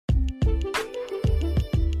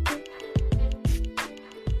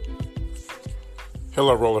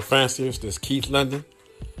Hello, Roller fanciers. This is Keith London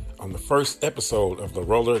on the first episode of the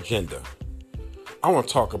Roller Agenda. I want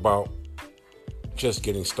to talk about just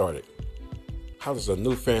getting started. How does a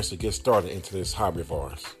new fancy get started into this hobby of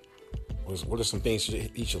ours? What are some things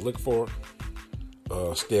you should look for,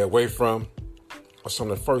 stay away from, or some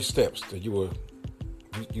of the first steps that you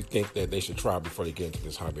think that they should try before they get into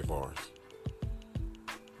this hobby of ours?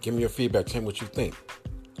 Give me your feedback. Tell me what you think.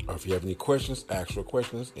 Or if you have any questions, ask your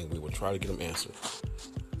questions, and we will try to get them answered.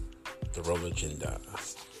 The Roller Agenda.